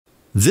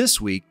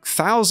This week,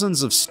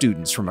 thousands of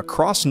students from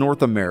across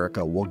North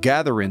America will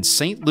gather in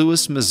St.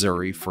 Louis,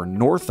 Missouri for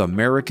North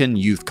American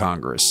Youth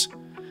Congress.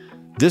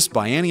 This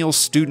biennial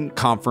student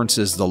conference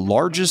is the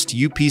largest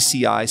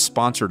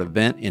UPCI-sponsored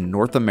event in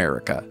North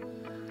America.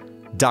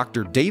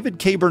 Dr. David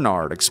K.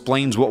 Bernard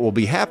explains what will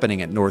be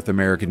happening at North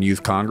American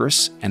Youth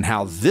Congress and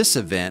how this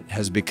event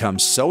has become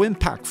so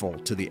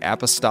impactful to the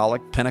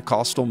Apostolic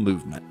Pentecostal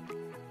movement.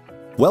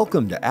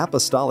 Welcome to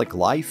Apostolic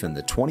Life in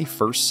the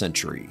 21st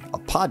Century, a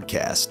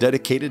podcast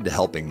dedicated to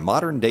helping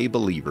modern-day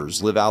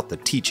believers live out the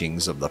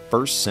teachings of the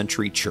first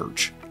century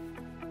church.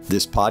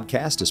 This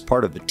podcast is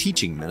part of the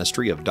teaching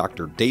ministry of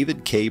Dr.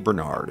 David K.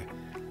 Bernard.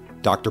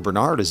 Dr.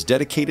 Bernard has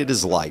dedicated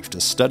his life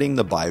to studying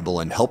the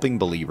Bible and helping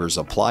believers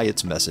apply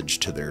its message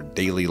to their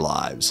daily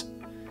lives.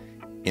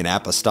 In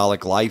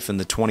Apostolic Life in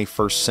the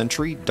 21st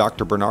Century,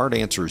 Dr. Bernard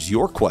answers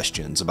your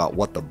questions about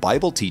what the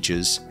Bible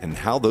teaches and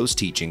how those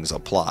teachings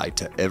apply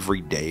to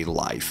everyday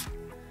life.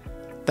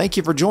 Thank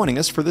you for joining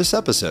us for this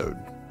episode.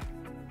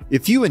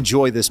 If you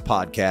enjoy this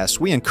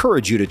podcast, we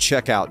encourage you to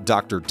check out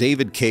Dr.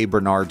 David K.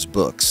 Bernard's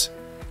books.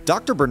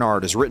 Dr.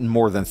 Bernard has written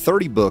more than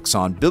 30 books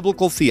on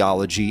biblical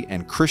theology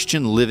and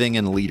Christian living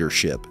and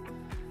leadership.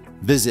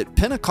 Visit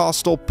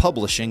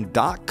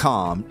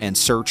Pentecostalpublishing.com and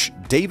search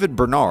David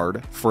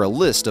Bernard for a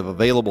list of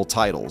available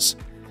titles.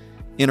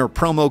 Enter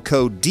promo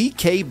code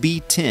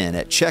DKB10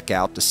 at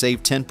checkout to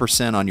save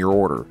 10% on your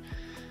order.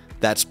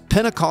 That's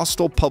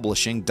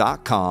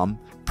Pentecostalpublishing.com,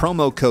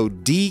 promo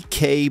code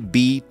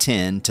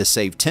DKB10 to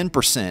save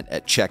 10%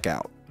 at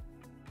checkout.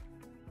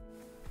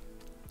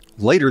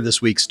 Later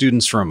this week,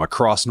 students from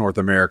across North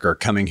America are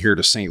coming here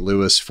to St.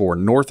 Louis for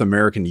North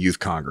American Youth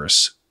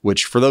Congress,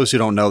 which, for those who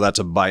don't know, that's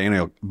a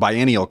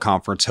biennial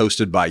conference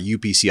hosted by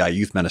UPCI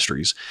Youth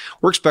Ministries.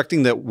 We're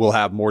expecting that we'll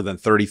have more than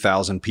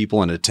 30,000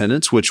 people in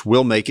attendance, which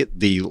will make it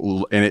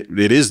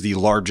it is the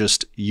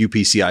largest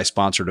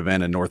UPCI-sponsored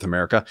event in North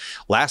America.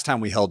 Last time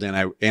we held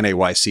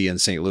NAYC in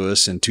St.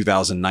 Louis in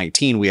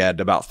 2019, we had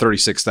about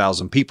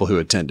 36,000 people who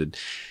attended.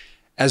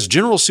 As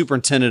General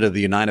Superintendent of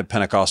the United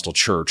Pentecostal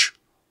Church,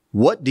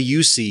 what do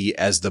you see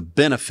as the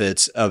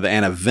benefits of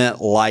an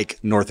event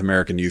like North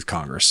American Youth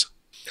Congress?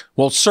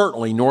 Well,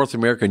 certainly North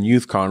American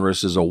Youth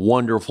Congress is a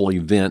wonderful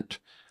event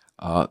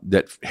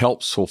that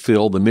helps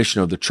fulfill the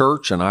mission of the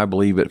church, and I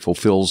believe it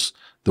fulfills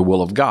the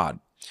will of God.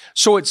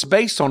 So it's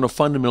based on a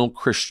fundamental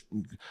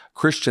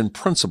Christian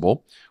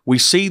principle. We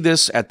see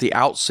this at the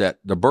outset,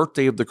 the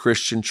birthday of the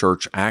Christian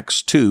church,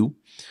 Acts 2.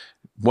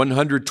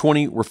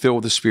 120 were filled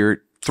with the Spirit,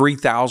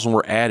 3,000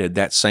 were added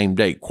that same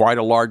day. Quite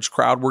a large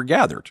crowd were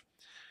gathered.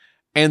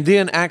 And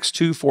then Acts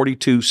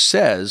 2:42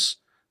 says,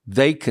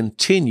 they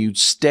continued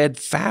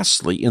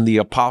steadfastly in the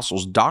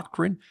apostles'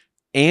 doctrine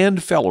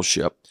and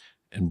fellowship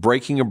and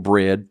breaking of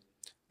bread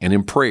and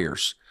in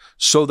prayers.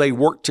 So they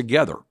worked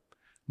together.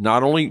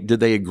 Not only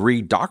did they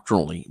agree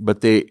doctrinally,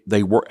 but they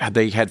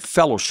had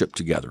fellowship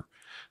together.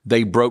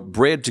 They broke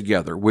bread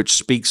together, which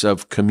speaks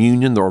of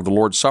communion or the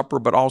Lord's Supper,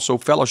 but also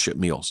fellowship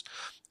meals.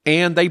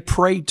 And they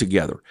prayed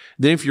together.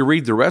 Then if you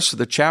read the rest of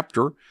the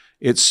chapter,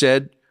 it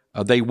said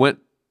they went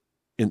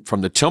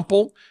from the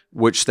temple,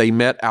 which they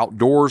met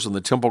outdoors in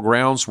the temple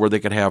grounds where they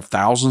could have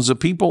thousands of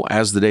people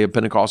as the day of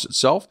Pentecost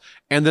itself.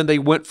 And then they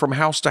went from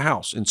house to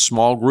house in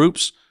small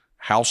groups,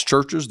 house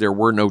churches. There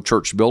were no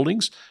church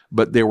buildings,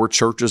 but there were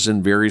churches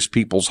in various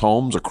people's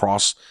homes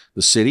across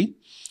the city.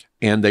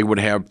 And they would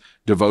have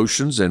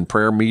devotions and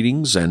prayer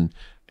meetings and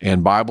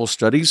Bible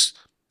studies,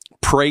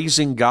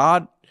 praising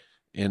God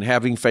and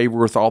having favor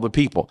with all the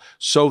people.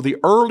 So the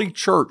early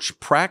church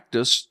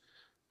practiced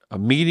a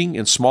meeting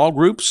in small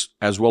groups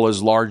as well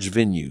as large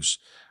venues.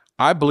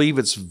 I believe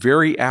it's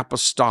very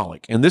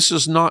apostolic. And this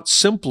is not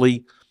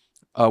simply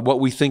what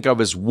we think of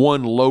as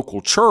one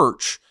local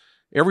church.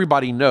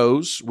 Everybody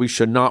knows we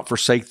should not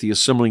forsake the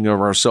assembling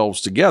of ourselves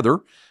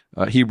together,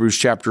 Hebrews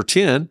chapter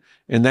 10,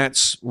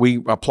 and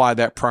we apply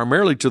that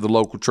primarily to the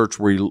local church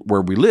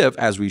where we live,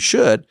 as we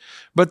should.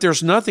 But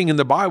there's nothing in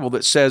the Bible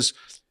that says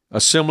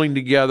assembling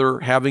together,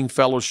 having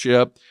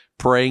fellowship,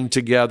 praying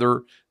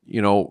together,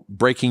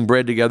 breaking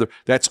bread together.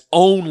 That's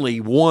only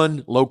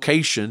one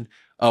location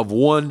of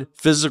one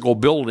physical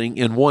building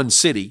in one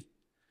city.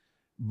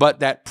 But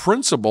that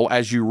principle,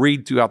 as you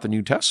read throughout the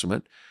New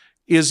Testament,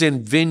 is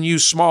in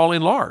venues small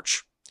and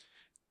large.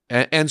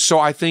 And so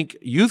I think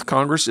Youth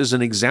Congress is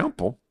an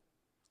example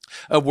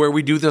of where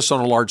we do this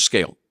on a large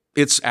scale.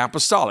 It's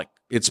apostolic.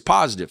 It's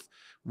positive.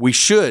 We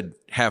should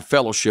have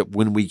fellowship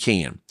when we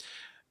can.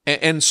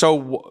 And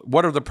so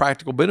what are the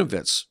practical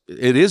benefits?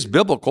 It is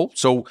biblical.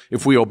 So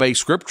if we obey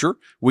Scripture,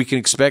 we can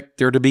expect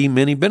there to be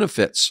many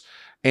benefits.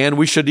 And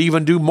we should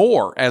even do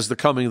more as the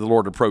coming of the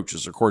Lord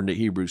approaches, according to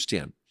Hebrews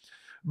 10.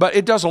 But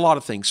it does a lot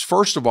of things.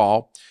 First of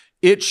all,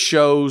 it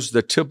shows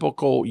the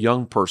typical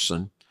young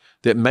person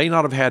that may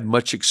not have had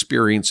much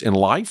experience in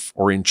life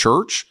or in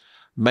church,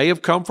 may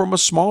have come from a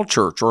small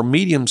church or a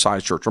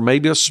medium-sized church or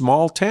maybe a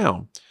small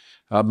town.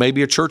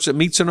 maybe a church that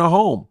meets in a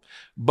home,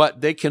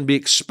 but they can be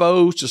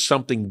exposed to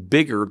something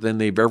bigger than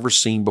they've ever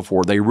seen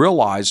before. They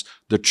realize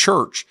the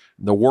church,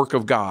 the work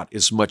of God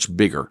is much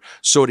bigger.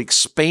 So it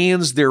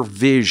expands their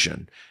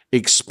vision,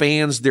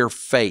 expands their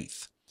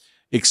faith,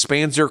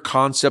 expands their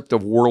concept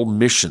of world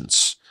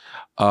missions.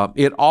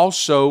 It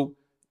also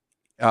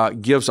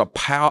gives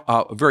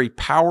a very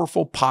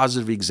powerful,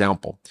 positive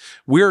example.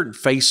 We're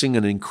facing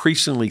an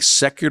increasingly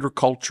secular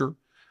culture,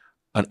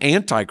 an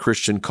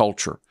anti-Christian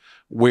culture,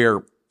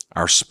 where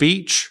our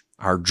speech,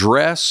 our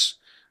dress,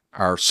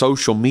 our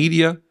social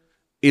media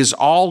is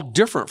all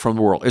different from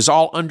the world, is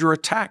all under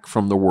attack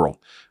from the world.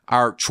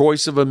 Our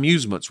choice of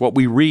amusements, what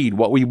we read,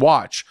 what we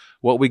watch,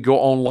 what we go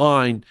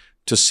online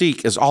to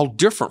seek is all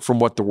different from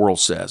what the world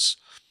says.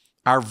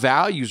 Our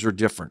values are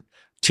different.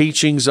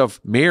 Teachings of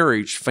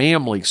marriage,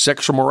 family,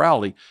 sexual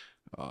morality,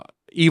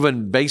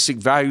 even basic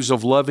values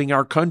of loving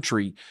our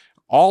country,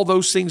 all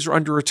those things are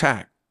under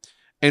attack.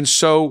 And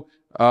so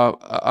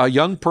a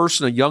young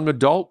person, a young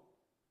adult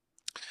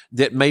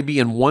that may be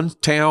in one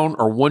town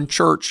or one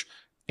church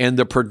and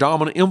the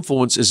predominant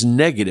influence is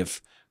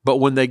negative, but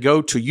when they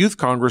go to Youth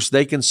Congress,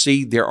 they can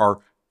see there are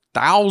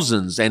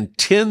thousands and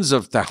tens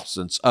of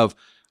thousands of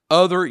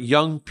other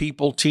young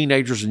people,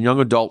 teenagers and young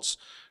adults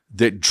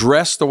that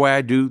dress the way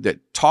I do,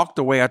 that talk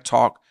the way I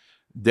talk,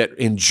 that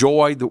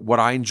enjoy what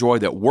I enjoy,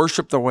 that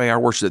worship the way I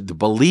worship, that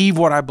believe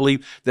what I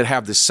believe, that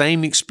have the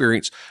same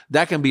experience.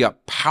 That can be a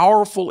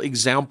powerful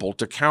example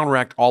to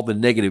counteract all the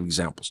negative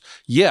examples.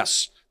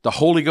 Yes, the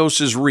Holy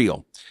Ghost is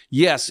real.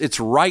 Yes, it's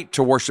right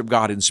to worship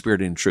God in spirit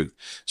and in truth.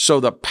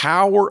 So the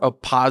power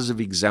of positive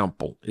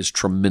example is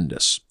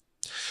tremendous.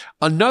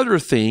 Another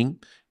thing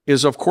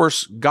is, of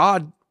course,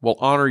 God will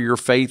honor your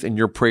faith and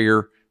your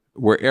prayer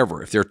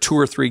wherever. If there are 2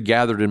 or 3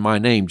 gathered in my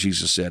name,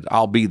 Jesus said,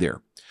 I'll be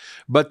there.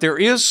 But there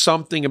is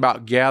something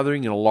about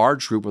gathering in a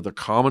large group with a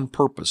common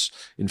purpose.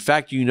 In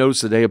fact, you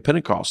notice the day of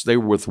Pentecost, they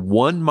were with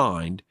one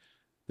mind.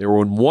 They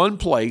were in one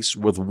place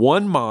with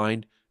one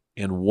mind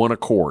and one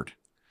accord.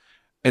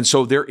 And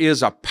so there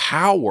is a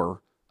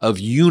power of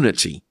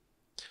unity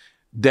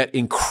that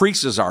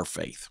increases our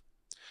faith.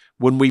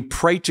 When we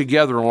pray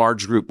together in a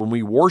large group, when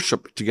we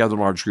worship together in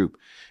a large group,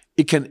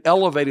 it can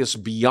elevate us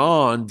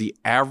beyond the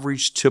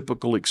average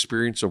typical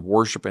experience of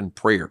worship and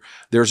prayer.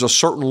 There's a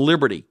certain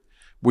liberty.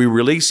 We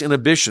release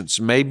inhibitions.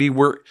 Maybe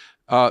we're,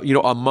 in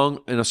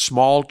a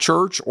small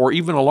church or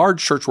even a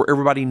large church where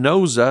everybody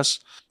knows us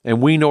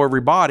and we know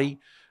everybody.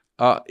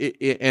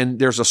 And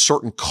there's a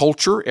certain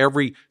culture.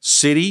 Every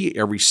city,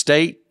 every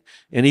state,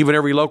 and even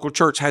every local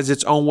church has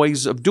its own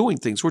ways of doing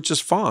things, which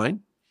is fine.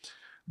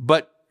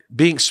 But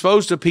being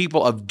exposed to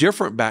people of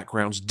different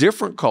backgrounds,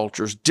 different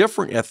cultures,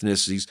 different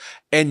ethnicities,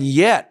 and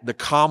yet the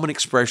common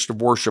expression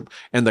of worship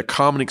and the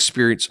common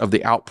experience of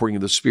the outpouring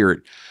of the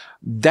Spirit,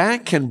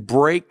 that can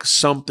break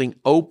something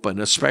open,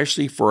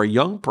 especially for a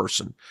young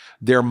person.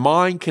 Their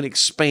mind can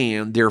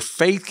expand, their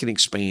faith can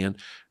expand.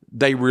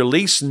 They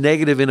release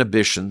negative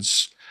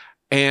inhibitions,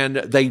 and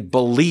they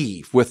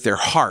believe with their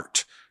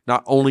heart,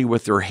 not only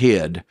with their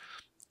head,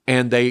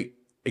 and they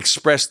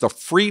express the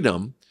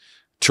freedom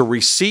to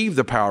receive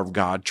the power of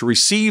God, to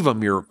receive a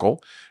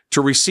miracle, to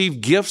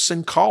receive gifts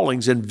and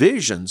callings and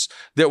visions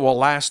that will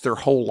last their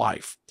whole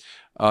life.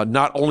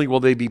 Not only will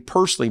they be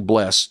personally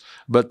blessed,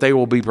 but they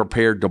will be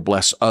prepared to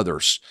bless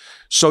others.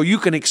 So you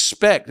can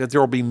expect that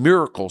there will be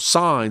miracles,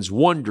 signs,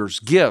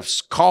 wonders,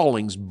 gifts,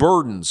 callings,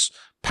 burdens,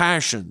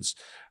 passions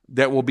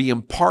that will be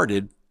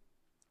imparted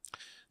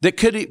that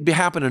could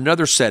happen in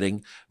another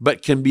setting,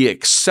 but can be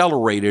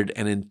accelerated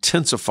and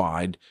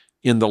intensified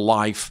in the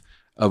life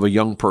of a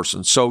young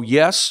person. So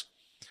yes,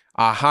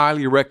 I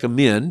highly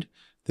recommend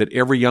that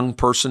every young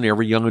person,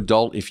 every young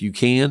adult, if you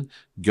can,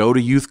 go to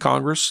Youth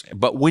Congress.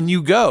 But when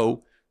you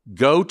go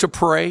to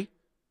pray,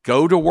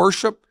 go to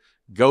worship,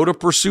 go to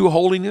pursue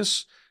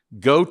holiness,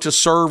 go to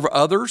serve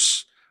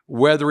others,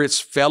 whether it's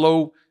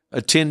fellow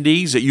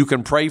attendees that you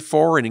can pray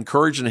for and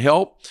encourage and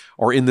help,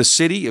 or in the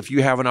city, if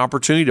you have an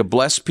opportunity to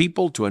bless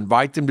people, to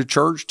invite them to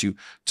church,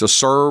 to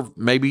serve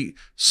maybe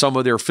some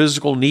of their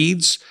physical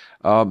needs.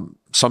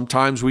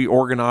 Sometimes we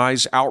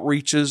organize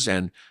outreaches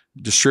and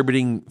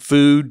distributing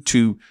food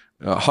to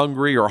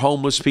hungry or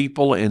homeless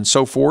people and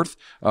so forth.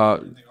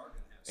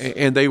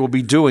 And they will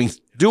be doing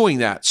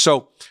that.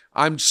 So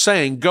I'm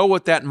saying go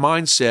with that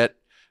mindset,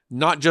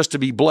 not just to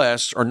be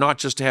blessed or not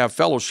just to have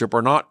fellowship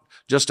or not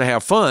just to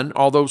have fun,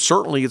 although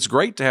certainly it's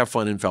great to have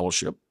fun in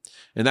fellowship.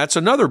 And that's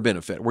another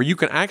benefit where you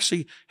can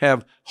actually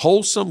have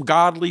wholesome,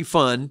 godly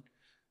fun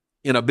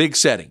in a big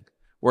setting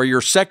where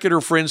your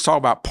secular friends talk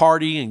about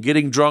partying and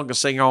getting drunk and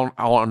singing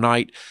all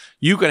night.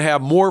 You can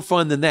have more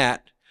fun than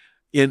that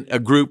in a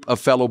group of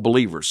fellow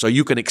believers. So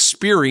you can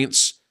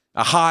experience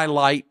a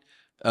highlight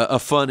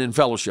of fun and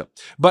fellowship.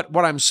 But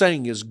what I'm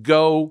saying is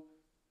go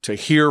to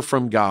hear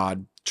from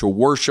God, to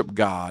worship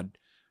God,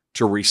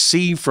 to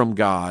receive from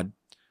God,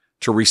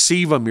 to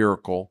receive a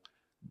miracle,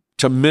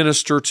 to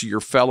minister to your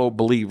fellow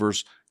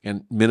believers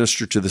and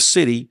minister to the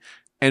city,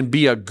 and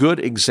be a good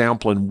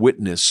example and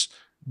witness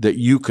that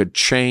you could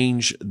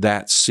change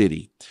that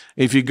city.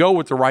 If you go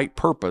with the right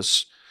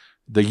purpose,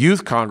 the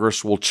Youth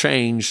Congress will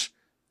change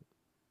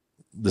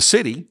the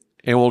city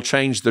and will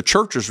change the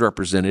churches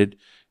represented,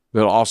 but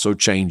it'll also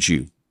change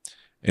you.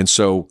 And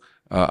so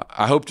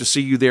I hope to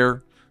see you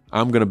there.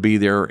 I'm going to be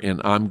there,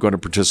 and I'm going to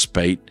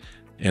participate,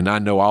 and I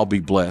know I'll be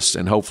blessed,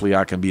 and hopefully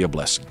I can be a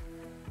blessing.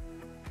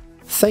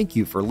 Thank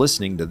you for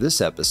listening to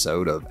this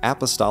episode of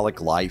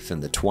Apostolic Life in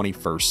the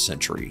 21st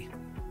Century.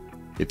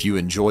 If you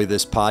enjoy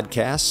this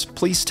podcast,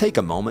 please take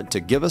a moment to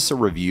give us a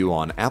review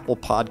on Apple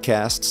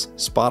Podcasts,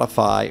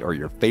 Spotify, or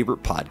your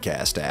favorite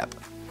podcast app.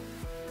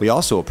 We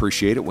also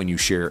appreciate it when you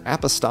share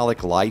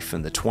Apostolic Life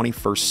in the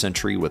 21st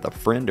Century with a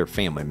friend or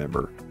family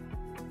member.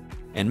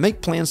 And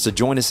make plans to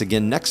join us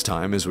again next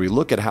time as we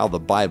look at how the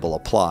Bible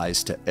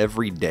applies to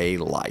everyday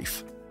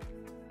life.